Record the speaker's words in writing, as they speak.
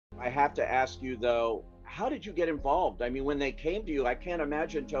I have to ask you though, how did you get involved? I mean, when they came to you, I can't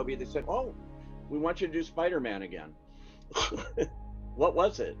imagine, Tobey, they said, "Oh, we want you to do Spider-Man again." What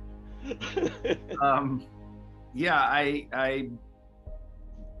was it? Um, yeah, I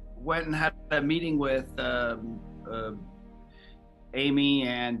went and had a meeting with Amy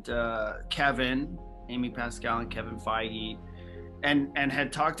and Kevin, Amy Pascal and Kevin Feige, and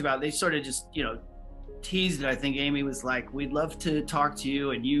had talked about. They sort of just teased it. I think Amy was like, "We'd love to talk to you,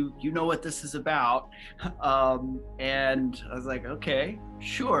 and you know what this is about." And I was like, "Okay,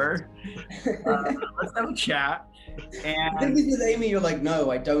 sure, let's have a chat." I think And this with Amy, you're like,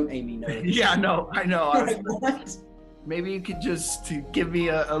 "No, I don't, Amy, no." yeah, no, I know. I was What? maybe you could just give me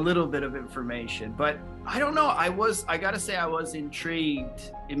a little bit of information, but I don't know. I gotta say, I was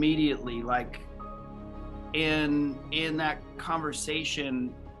intrigued immediately. Like in that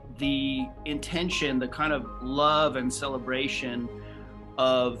conversation, the intention, the kind of love and celebration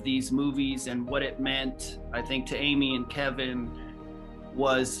of these movies and what it meant, I think, to Amy and Kevin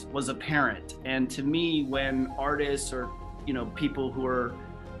was apparent. And to me, when artists or people who are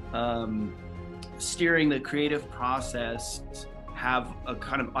steering the creative process have a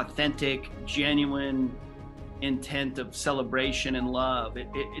kind of authentic, genuine intent of celebration and love, it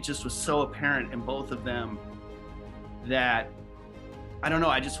just was so apparent in both of them that I don't know,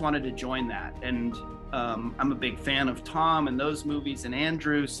 I just wanted to join that. And I'm a big fan of Tom and those movies and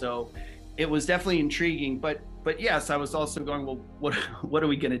Andrew, so it was definitely intriguing. But yes, I was also going, well, what are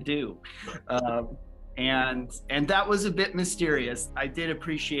we gonna do? And that was a bit mysterious. I did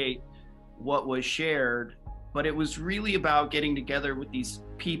appreciate what was shared, but it was really about getting together with these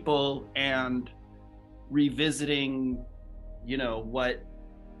people and revisiting,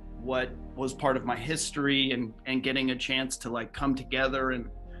 what was part of my history, and getting a chance to like come together. And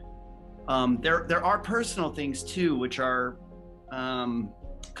there are personal things too, which are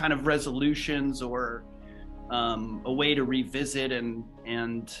kind of resolutions or a way to revisit, and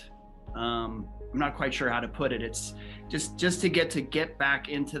I'm not quite sure how to put it. It's just to get back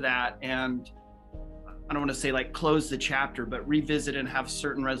into that, and I don't want to say like close the chapter, but revisit and have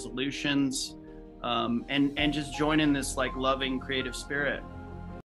certain resolutions, and just join in this like loving creative spirit.